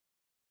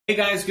Hey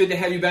guys, good to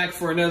have you back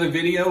for another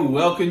video.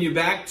 Welcome you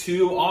back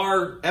to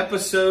our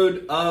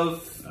episode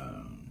of...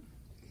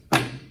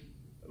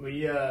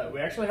 We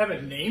actually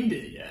haven't named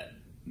it yet.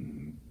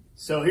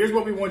 So here's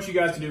what we want you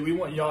guys to do. We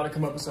want y'all to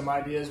come up with some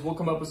ideas. We'll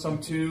come up with some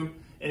too.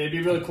 And it'd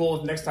be really cool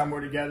if next time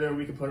we're together,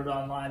 we can put it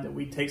online, that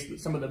we take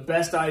some of the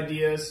best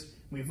ideas,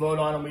 we vote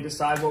on them, we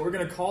decide what we're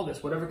going to call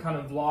this, whatever kind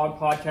of vlog,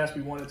 podcast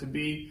we want it to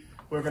be.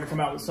 We're going to come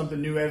out with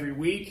something new every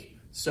week.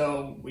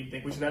 So we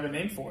think we should have a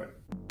name for it.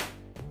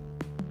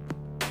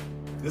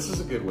 This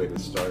is a good way to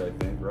start, I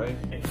think, right?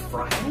 And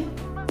Friday?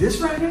 This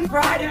Friday?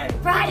 Friday!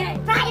 Friday!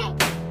 Friday!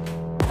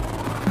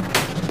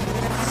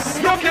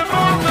 Smoking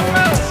on the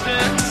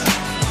mountains.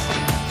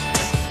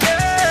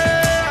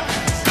 Yeah.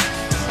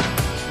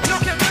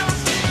 Look at me.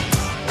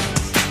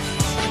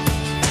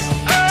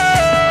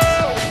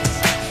 Oh.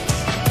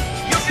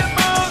 You can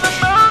move the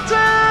mountains.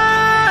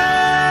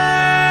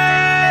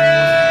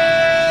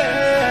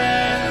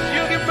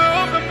 You can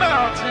move the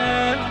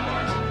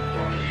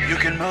mountains. You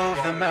can move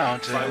the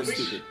mountains.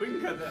 We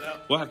can cut that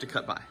out. We'll have to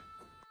cut by.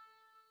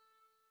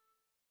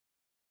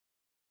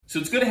 So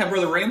it's good to have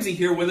Brother Ramsey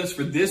here with us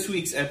for this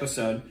week's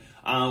episode.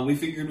 We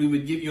figured we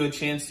would give you a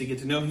chance to get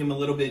to know him a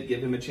little bit,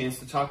 give him a chance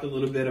to talk a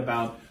little bit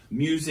about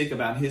music,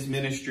 about his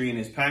ministry and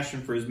his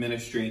passion for his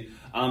ministry.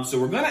 So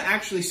we're going to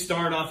actually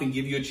start off and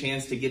give you a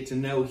chance to get to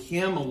know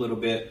him a little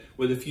bit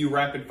with a few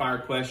rapid fire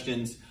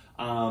questions.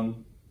 And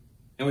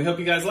we hope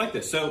you guys like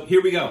this. So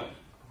here we go.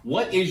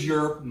 What is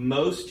your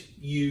most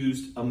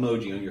used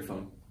emoji on your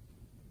phone?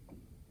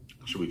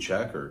 Should we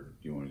check, or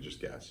do you want to just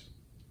guess?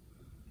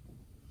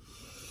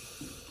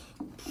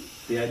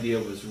 The idea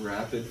was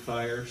rapid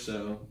fire,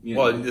 so...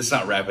 Well, it's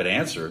not rapid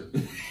answer.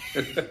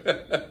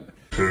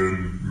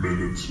 10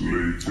 minutes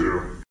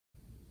later.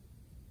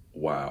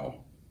 Wow.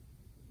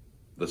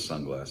 The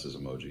sunglasses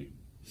emoji.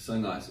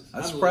 Sunglasses.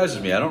 That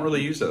surprises me. I don't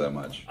really use that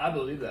much. I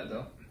believe that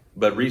though.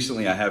 But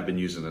recently I have been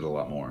using it a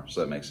lot more,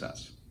 so that makes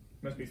sense.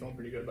 Must be feeling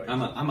pretty good about I'm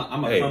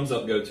yourself. a Hey. thumbs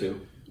up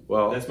go-to.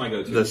 Well, That's my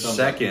go-to. The Thumbs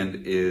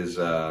second is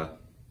a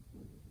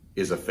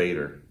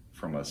fader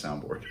from a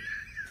soundboard.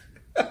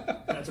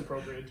 That's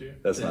appropriate too.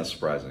 That's not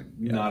surprising.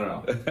 Yeah. Not at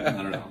all.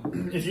 Not at all.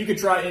 If you could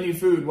try any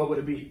food, what would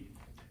it be?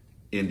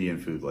 Indian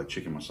food, like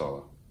chicken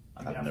masala.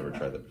 I'm I've down never for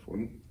tried that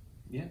before.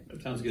 Yeah,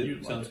 that sounds good.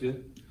 You'd Sounds like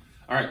good.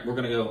 All right, we're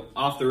going to go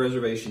off the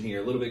reservation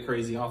here. A little bit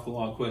crazy, off the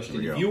wall question.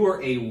 Here we If go. you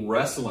were a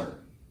wrestler,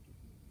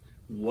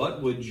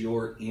 what would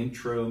your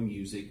intro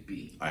music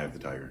be? Eye of the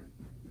Tiger.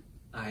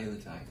 Eye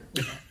of the Tiger.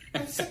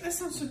 that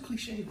sounds so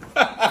cliche.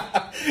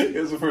 It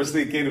was the first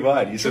thing that came to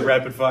mind. You said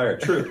rapid fire.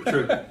 True,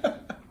 true.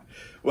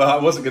 Well,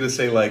 I wasn't going to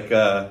say like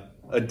a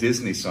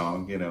Disney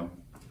song, you know.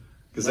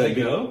 Let it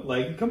go?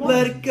 Like, come on.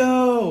 Let it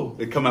go.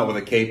 They come out with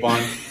a cape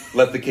on.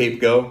 Let the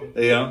cape go.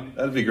 You know,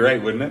 that'd be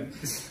great, wouldn't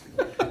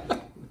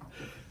it?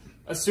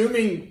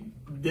 Assuming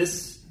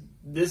this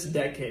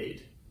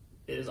decade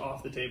is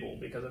off the table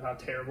because of how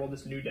terrible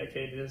this new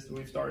decade is that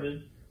we've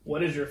started,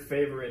 what is your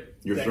favorite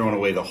You're decade? throwing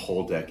away the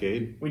whole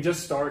decade. We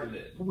just started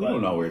it. We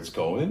don't know where it's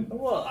going.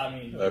 Well, I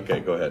mean,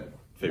 Okay, go ahead.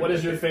 what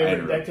is your decade. I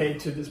favorite interrupted. decade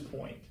to this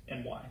point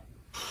and why?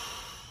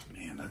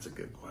 Man, that's a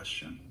good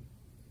question.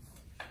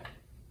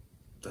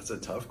 That's a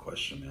tough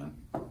question,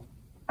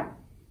 man.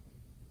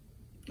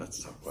 That's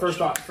a tough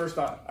question. First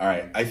thought. All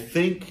right, I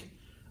think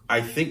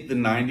the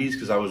 90s,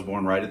 because I was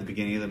born right at the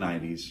beginning of the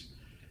 90s,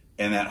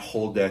 and that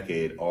whole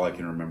decade, all I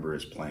can remember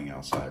is playing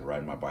outside,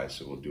 riding my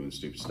bicycle, doing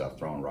stupid stuff,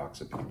 throwing rocks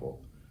at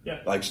people. Yeah.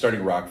 Like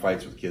starting rock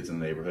fights with kids in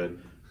the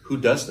neighborhood. Who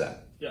does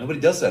that? Yeah. Nobody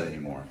does that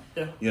anymore.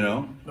 Yeah. You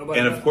know? Nobody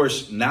And does. of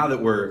course, now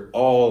that we're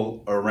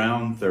all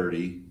around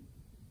 30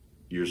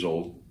 years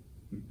old,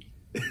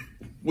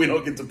 we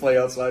don't get to play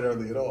outside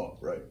hardly at all,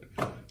 right?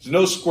 There's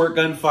no squirt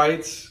gun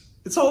fights.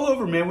 It's all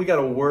over, man. We got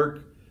to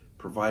work,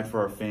 provide for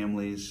our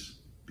families,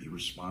 be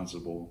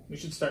responsible. We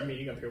should start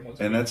meeting up here once.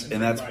 a And week that's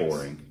bring bikes.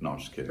 boring. No, I'm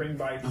just kidding. Bring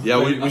bikes.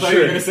 Yeah, we I thought you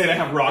were going to should. say to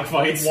have rock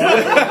fights.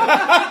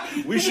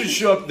 We should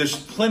show up. There's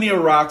plenty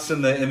of rocks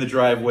in the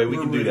driveway. We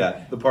can do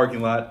that. The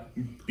parking lot.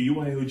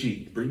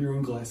 BYOG. Bring your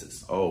own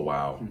glasses. Oh,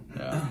 wow.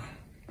 Yeah.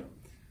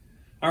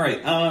 All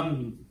right.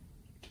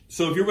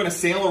 So if you're going to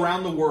sail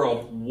around the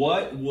world,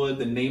 what would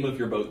the name of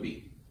your boat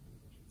be?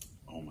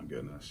 Oh, my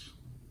goodness.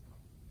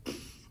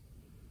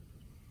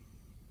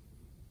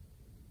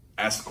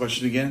 Ask the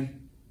question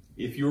again.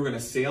 If you were going to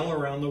sail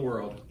around the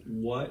world,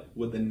 what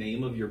would the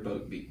name of your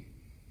boat be?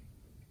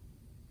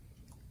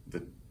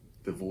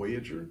 The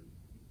Voyager?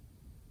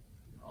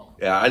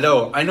 Yeah, I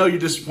know you're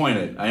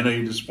disappointed.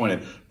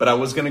 But I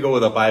was going to go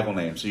with a Bible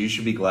name, so you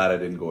should be glad I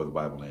didn't go with a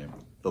Bible name.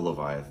 The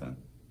Leviathan.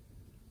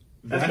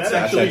 That's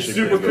actually actually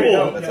super pretty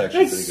good. cool. That's actually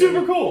That's pretty super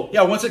good. cool.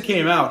 Yeah, once it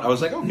came out, I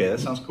was like, okay, that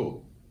sounds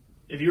cool.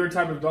 If you were a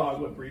type of dog,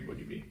 what breed would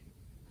you be?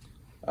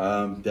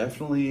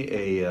 Definitely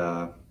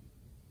a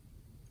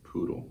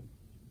poodle.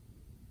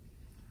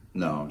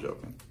 No, I'm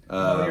joking.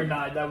 No, you're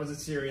not. That was a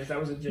serious. That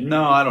was a genuine.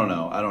 No, I don't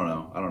know.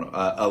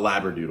 A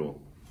labradoodle.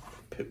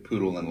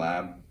 Poodle and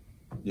lab.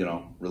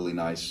 really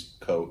nice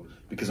coat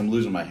because I'm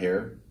losing my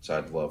hair. So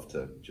I'd love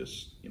to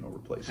just,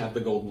 replace Have it.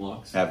 the golden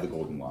locks. Have the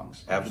golden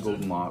locks. Have the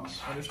golden locks.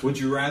 Would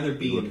you rather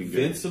be Looking good.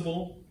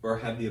 invincible or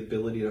have the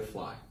ability to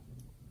fly?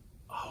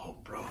 Oh,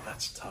 bro,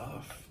 that's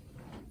tough.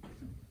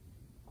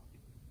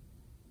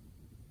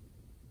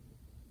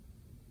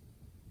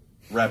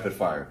 Rapid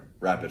fire.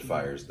 Rapid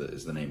fire is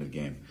the name of the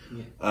game.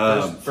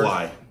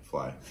 First-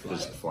 Fly.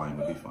 Just flying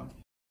would be fun.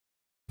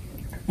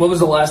 What was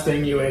the last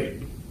thing you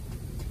ate?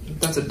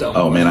 That's a dumb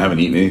Oh one. man, I haven't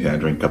eaten anything. I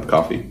drink a cup of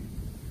coffee.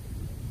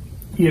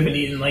 You haven't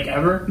eaten like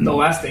ever? The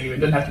last thing you ate.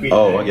 It doesn't have to be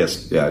Oh, today. I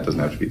guess, yeah, it doesn't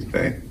have to be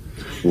today.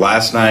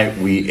 Last night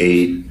we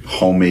ate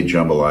homemade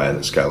jambalaya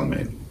that Skylar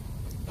made.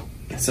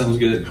 That sounds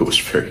good. It was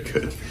very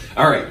good.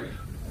 All right.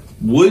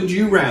 Would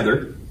you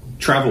rather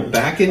travel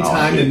back in Oh,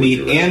 time yeah, to would meet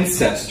you rather.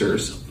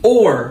 ancestors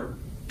or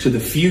to the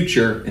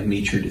future and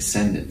meet your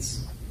descendants?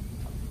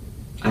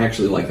 I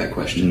actually like that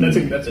question. That's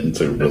a It's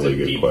a really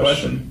good deep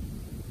question.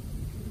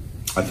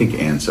 I think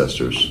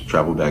ancestors.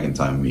 Travel back in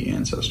time and meet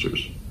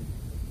ancestors.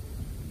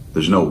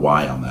 There's no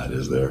why on that,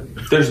 is there?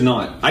 There's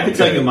not. I can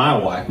tell you my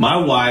why.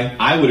 My why,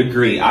 I would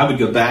agree. I would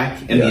go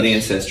back and Yes. meet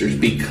ancestors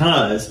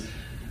because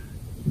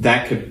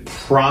that could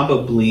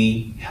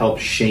probably help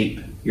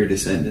shape your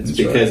descendants That's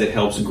because right. it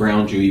helps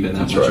ground you even that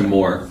That's much right.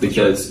 more.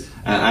 Because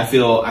I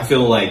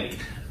feel like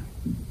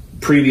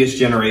previous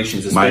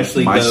generations,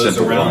 especially my those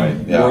simple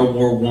around why, yeah. World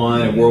War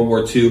One and World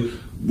War II,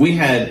 we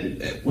had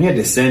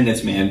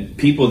descendants, man,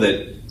 people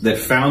that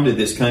founded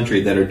this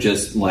country that are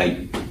just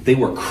like they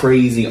were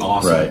crazy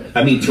awesome. Right.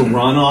 I mean, to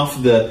run off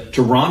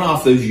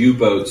those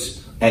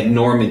U-boats at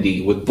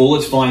Normandy with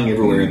bullets flying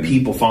everywhere and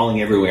people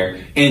falling everywhere,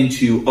 and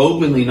to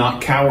openly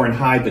not cower and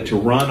hide, but to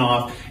run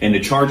off and to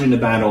charge into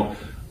battle,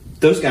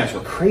 those guys were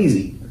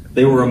crazy.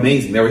 They were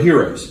amazing. They were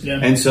heroes. Yeah.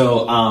 And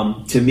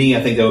so, to me,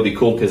 I think that would be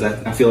cool because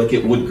I feel like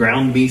it would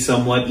ground me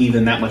somewhat,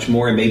 even that much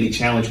more, and maybe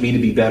challenge me to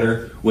be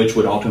better, which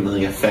would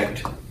ultimately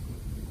affect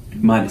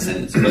my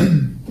descendants. But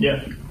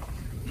Yeah.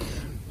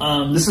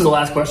 This is the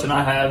last question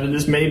I have, and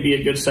this may be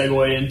a good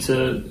segue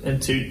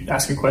into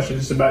asking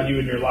questions just about you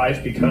and your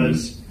life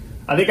because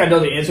I think I know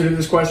the answer to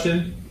this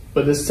question,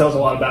 but this tells a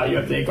lot about you,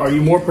 I think. Are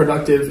you more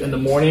productive in the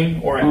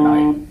morning or at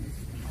night?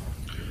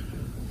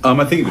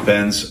 I think it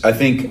depends. I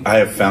think I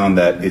have found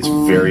that it's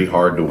very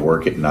hard to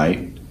work at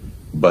night,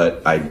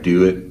 but I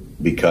do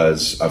it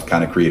because I've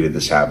kind of created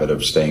this habit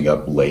of staying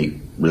up late,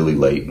 really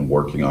late, and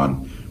working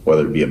on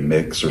whether it be a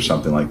mix or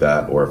something like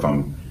that, or if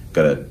I'm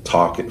going to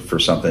talk it for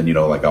something,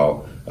 like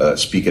I'll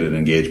speak at an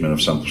engagement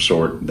of some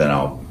sort, then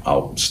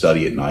I'll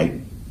study at night.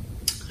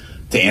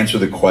 To answer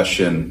the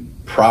question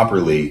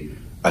properly,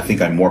 I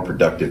think I'm more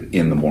productive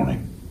in the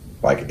morning.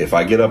 Like if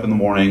I get up in the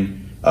morning,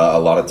 a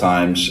lot of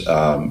times,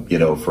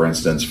 for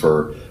instance,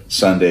 for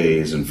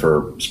Sundays and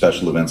for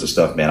special events and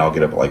stuff, man, I'll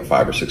get up at like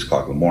 5 or 6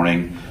 o'clock in the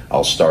morning.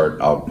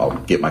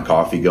 I'll get my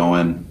coffee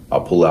going.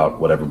 I'll pull out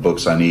whatever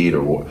books I need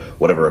or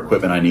whatever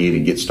equipment I need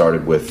and get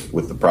started with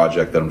the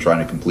project that I'm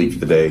trying to complete for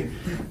the day.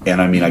 And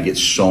I mean, I get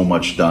so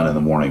much done in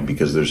the morning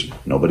because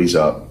nobody's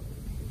up.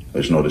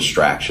 There's no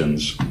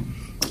distractions.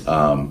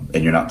 And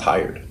you're not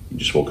tired. You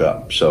just woke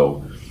up.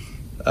 So,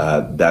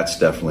 that's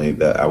definitely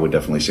that I would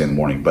definitely say in the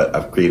morning, but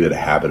I've created a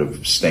habit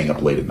of staying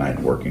up late at night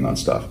and working on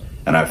stuff.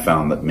 And I've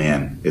found that,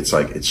 man, it's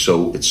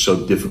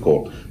so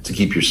difficult to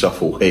keep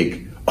yourself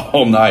awake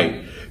all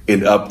night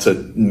and up to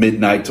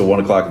midnight to 1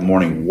 o'clock in the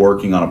morning,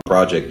 working on a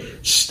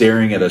project,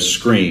 staring at a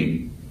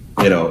screen,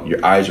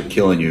 your eyes are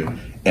killing you,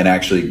 and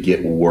actually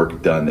get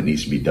work done that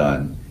needs to be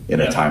done in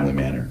a timely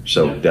manner.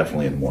 So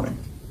definitely in the morning.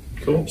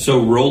 Cool.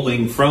 So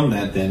rolling from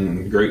that,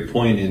 then, great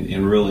point,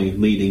 and really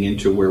leading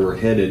into where we're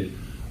headed.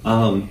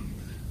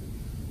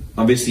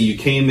 Obviously, you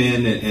came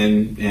in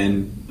and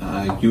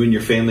you and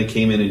your family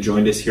came in and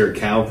joined us here at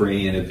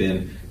Calvary, and have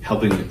been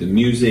helping with the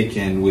music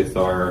and with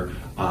our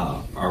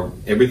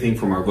everything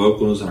from our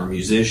vocals and our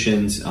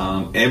musicians,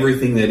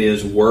 everything that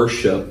is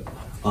worship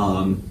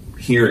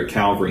here at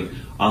Calvary.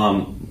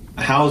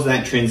 How's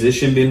that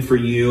transition been for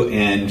you,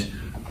 and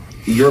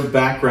your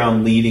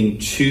background leading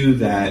to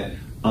that?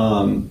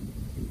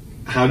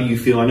 How do you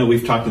feel? I know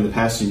we've talked in the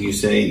past, and you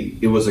say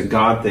it was a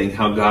God thing,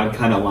 how God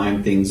kind of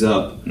lined things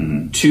up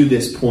to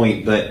this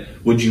point. But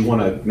would you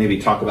want to maybe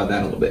talk about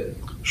that a little bit?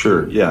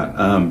 Sure.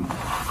 Yeah.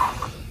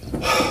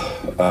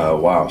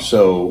 Wow.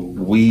 So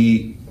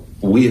we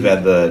have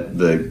had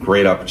the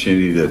great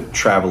opportunity to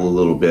travel a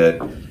little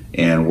bit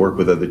and work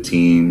with other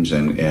teams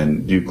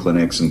and do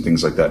clinics and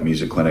things like that,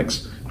 music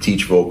clinics,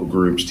 teach vocal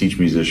groups, teach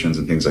musicians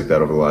and things like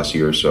that over the last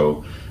year or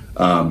so.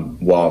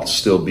 While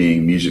still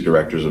being music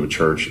directors of a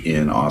church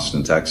in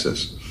Austin,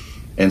 Texas.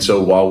 And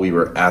so while we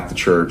were at the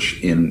church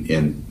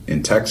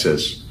in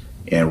Texas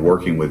and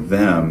working with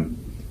them,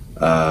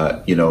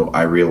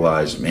 I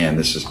realized, man,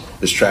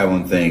 this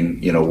traveling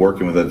thing,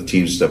 working with other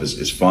teams and stuff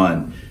is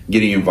fun.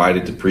 Getting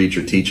invited to preach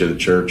or teach at a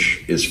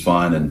church is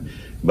fun.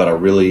 But I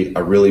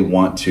really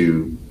want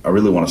to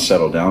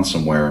settle down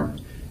somewhere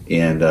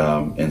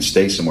and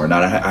stay somewhere.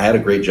 Now I had a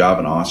great job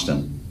in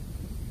Austin.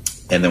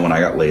 And then when I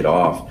got laid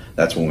off,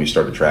 that's when we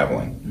started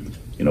traveling.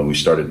 we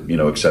started,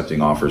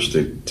 accepting offers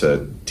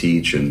to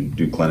teach and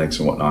do clinics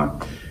and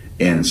whatnot.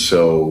 And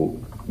so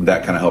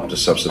that kind of helped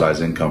us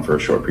subsidize income for a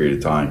short period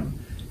of time.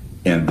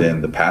 And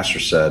then the pastor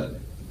said,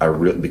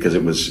 because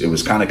it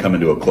was kind of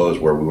coming to a close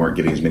where we weren't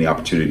getting as many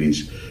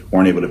opportunities,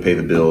 weren't able to pay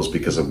the bills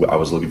because I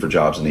was looking for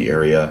jobs in the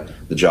area.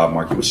 The job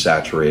market was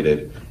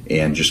saturated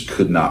and just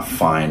could not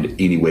find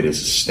any way to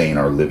sustain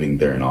our living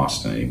there in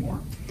Austin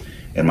anymore.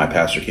 And my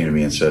pastor came to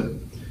me and said,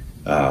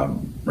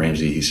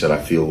 Ramsey, he said,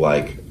 I feel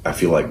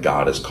like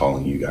God is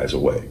calling you guys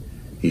away.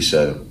 He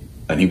said,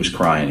 and he was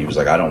crying. He was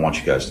like, I don't want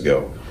you guys to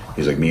go.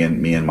 He's like, me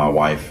and my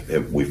wife,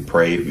 we've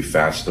prayed, we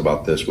fasted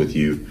about this with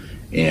you,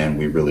 and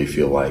we really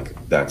feel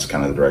like that's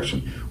kind of the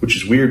direction. Which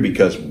is weird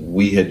because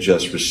we had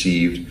just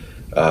received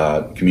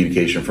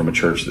communication from a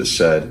church that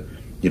said,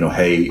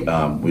 hey,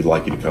 we'd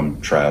like you to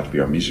come try out to be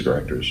our music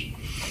directors.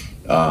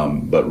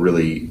 But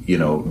really,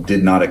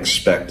 did not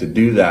expect to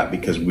do that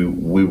because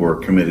we were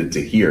committed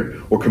to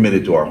here. We're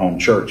committed to our home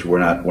church. We're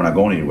not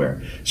going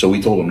anywhere. So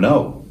we told him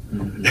no.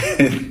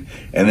 Mm-hmm.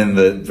 And then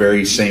the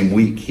very same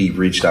week, he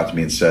reached out to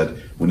me and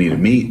said, we need to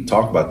meet and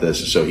talk about this.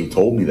 And so he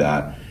told me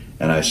that.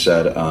 And I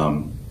said,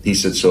 he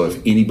said, so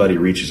if anybody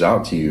reaches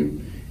out to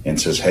you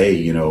and says,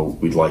 hey,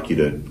 we'd like you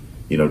to,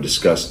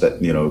 discuss that,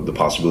 the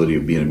possibility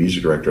of being a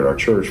music director at our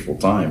church full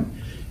time,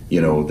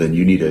 then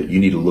you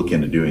need to look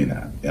into doing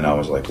that. And I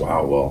was like,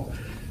 wow, well,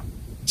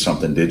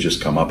 something did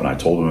just come up, and I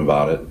told him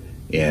about it,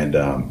 and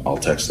I'll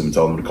text them and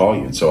tell them to call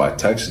you. And so I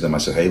texted them. I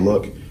said, hey,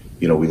 look,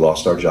 we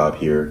lost our job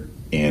here,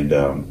 and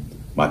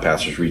my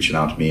pastor's reaching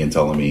out to me and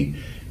telling me,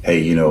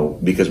 hey,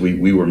 because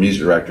we were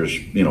music directors,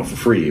 for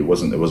free. It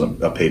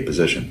wasn't a paid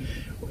position.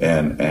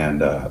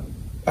 And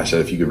I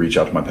said, if you could reach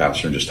out to my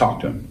pastor and just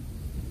talk to him.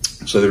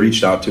 So they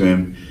reached out to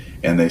him,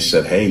 and they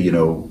said, hey,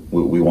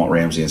 we want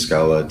Ramsey and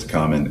Skyla to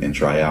come and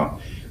try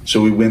out.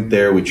 So we went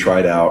there, we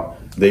tried out.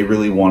 They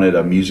really wanted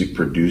a music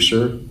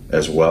producer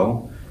as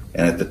well.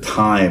 And at the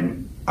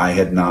time, I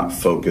had not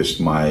focused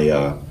focused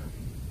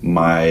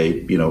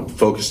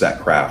that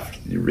craft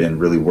and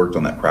really worked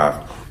on that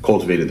craft,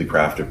 cultivated the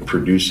craft of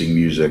producing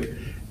music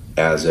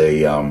as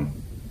a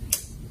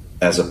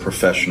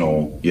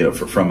professional,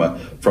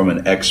 from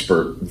an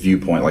expert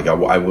viewpoint. Like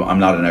I'm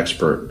not an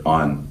expert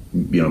on,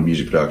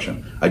 music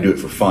production. I do it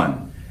for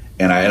fun.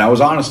 And I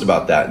was honest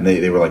about that. And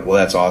they were like, well,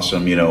 that's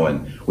awesome,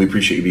 and we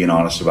appreciate you being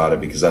honest about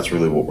it because that's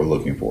really what we're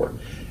looking for.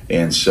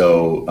 And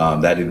so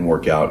that didn't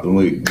work out. Then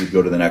we'd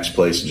go to the next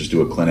place and just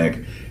do a clinic,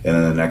 and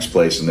then the next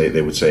place, and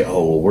they would say,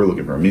 oh, well, we're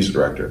looking for a music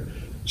director.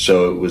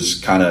 So it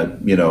was kind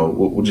of,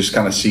 we'll just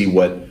kind of see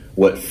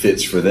what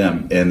fits for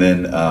them. And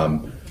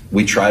then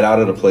we tried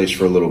out at a place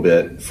for a little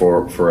bit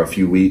for a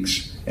few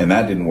weeks, and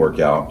that didn't work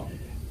out.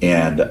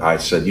 And I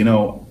said,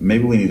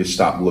 maybe we need to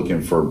stop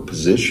looking for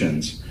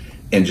positions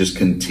and just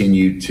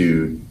continue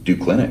to do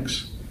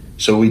clinics.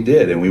 So we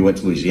did, and we went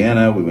to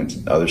Louisiana, we went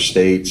to other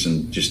states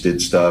and just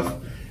did stuff.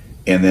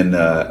 And then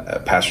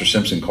Pastor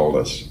Simpson called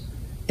us,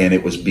 and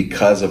it was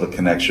because of a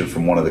connection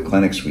from one of the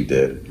clinics we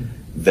did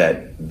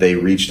that they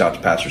reached out to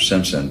Pastor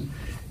Simpson,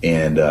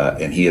 and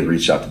he had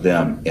reached out to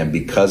them. And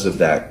because of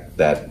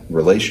that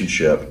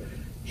relationship,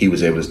 he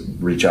was able to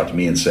reach out to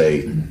me and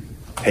say,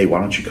 hey,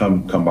 why don't you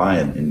come by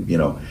and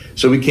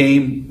So we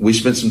came, we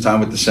spent some time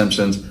with the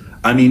Simpsons.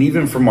 I mean,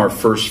 even from our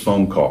first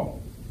phone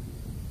call,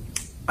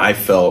 I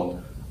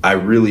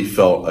really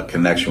felt a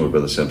connection with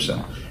Brother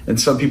Simpson. And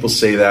some people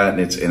say that,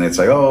 and it's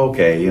like, oh,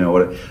 okay,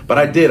 what? But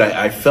I did.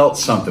 I felt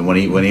something when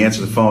he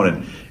answered the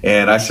phone,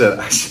 and I said,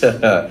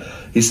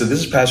 he said,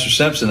 this is Pastor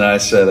Simpson. And I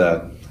said,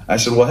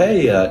 well,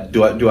 hey,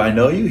 do I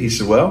know you? He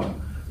said, well,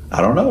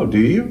 I don't know. Do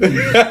you?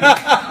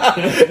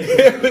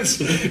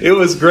 It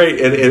was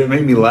great, and it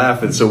made me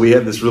laugh. And so we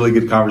had this really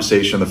good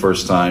conversation the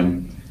first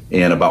time,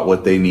 and about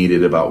what they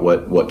needed, about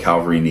what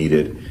Calvary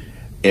needed.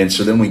 And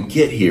so then we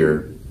get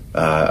here,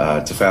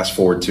 to fast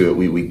forward to it,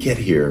 we get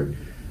here,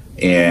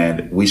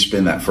 and we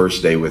spend that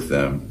first day with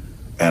them,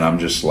 and I'm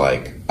just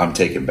like, I'm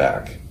taken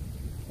back.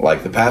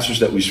 Like the pastors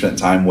that we spent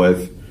time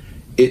with,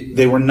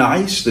 they were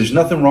nice. There's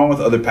nothing wrong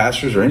with other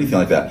pastors or anything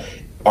like that.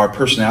 Our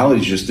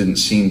personalities just didn't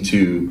seem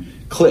to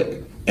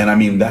click. And I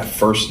mean, that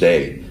first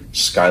day,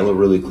 Skyla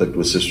really clicked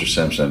with Sister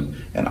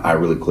Simpson, and I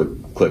really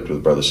clicked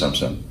with Brother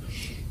Simpson.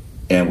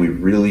 And we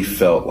really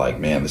felt like,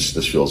 man,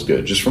 this feels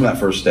good just from that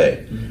first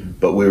day. Mm-hmm.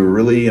 But we were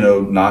really,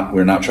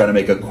 we're not trying to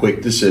make a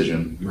quick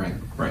decision. Right.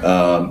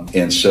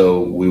 And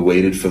so we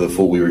waited for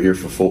we were here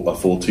for a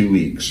full 2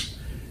 weeks.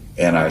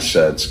 And I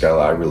said,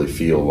 Skyla, I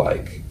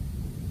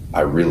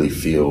really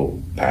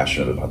feel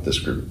passionate about this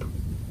group.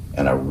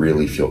 And I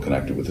really feel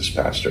connected with this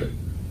pastor.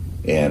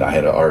 And I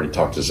had already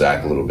talked to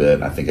Zach a little bit.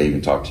 And I think I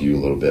even talked to you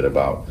a little bit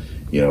about,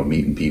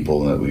 meeting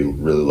people, and that we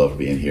really love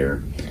being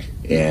here.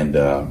 And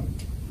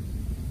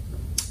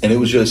it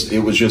was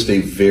just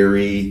a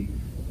very,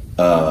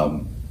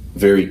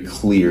 very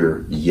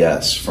clear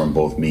yes from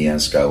both me and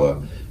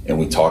Skyla. And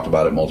we talked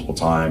about it multiple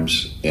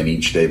times. And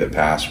each day that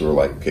passed, we were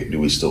like, okay, do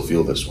we still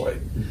feel this way?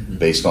 Mm-hmm.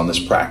 Based on this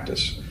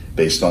practice,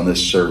 based on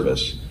this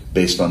service,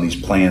 based on these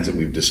plans that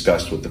we've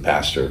discussed with the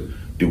pastor,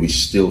 do we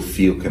still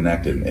feel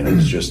connected? And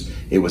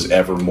it was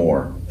ever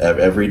more.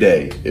 Every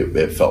day,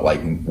 it felt like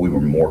we were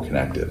more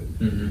connected.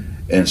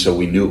 And so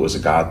we knew it was a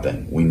God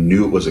thing. We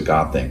knew it was a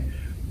God thing.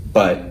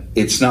 But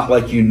it's not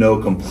like you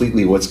know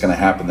completely what's going to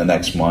happen the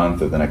next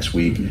month or the next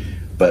week.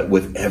 But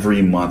with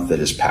every month that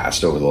has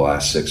passed over the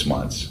last 6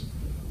 months,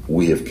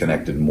 we have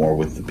connected more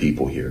with the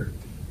people here,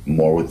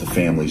 more with the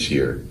families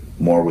here,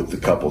 more with the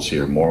couples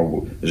here.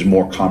 There's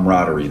more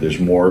camaraderie. There's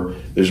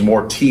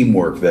more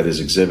teamwork that is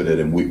exhibited,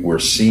 and we're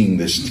seeing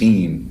this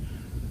team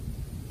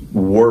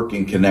work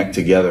and connect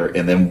together,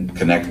 and then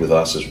connect with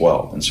us as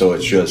well. And so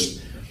it's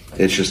just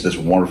this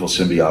wonderful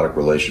symbiotic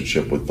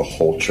relationship with the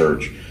whole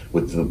church,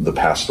 with the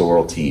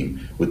pastoral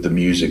team, with the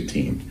music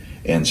team.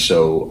 And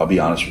so I'll be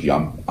honest with you,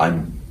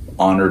 I'm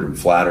honored and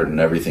flattered and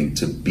everything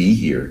to be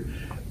here,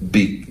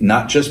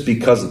 not just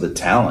because of the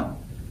talent,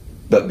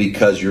 but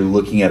because you're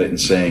looking at it and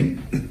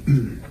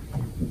saying,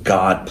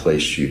 God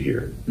placed you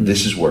here.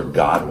 This is where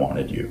God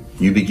wanted you.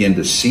 You begin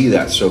to see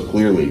that so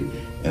clearly,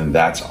 and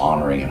that's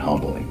honoring and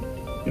humbling.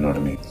 You know what I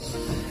mean?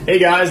 Hey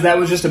guys, that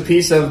was just a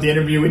piece of the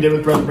interview we did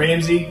with Brother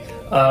Ramsey.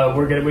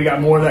 We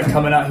got more of that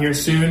coming out here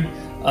soon,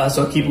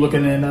 so keep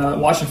looking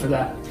and watching for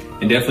that.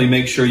 And definitely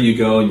make sure you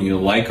go and you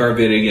like our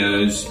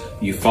videos,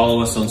 you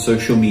follow us on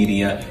social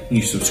media, and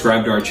you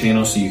subscribe to our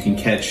channel so you can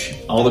catch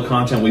all the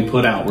content we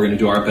put out. We're going to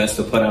do our best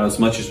to put out as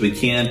much as we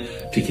can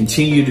to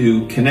continue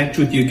to connect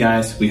with you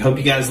guys. We hope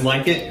you guys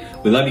like it.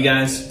 We love you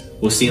guys.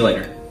 We'll see you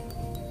later.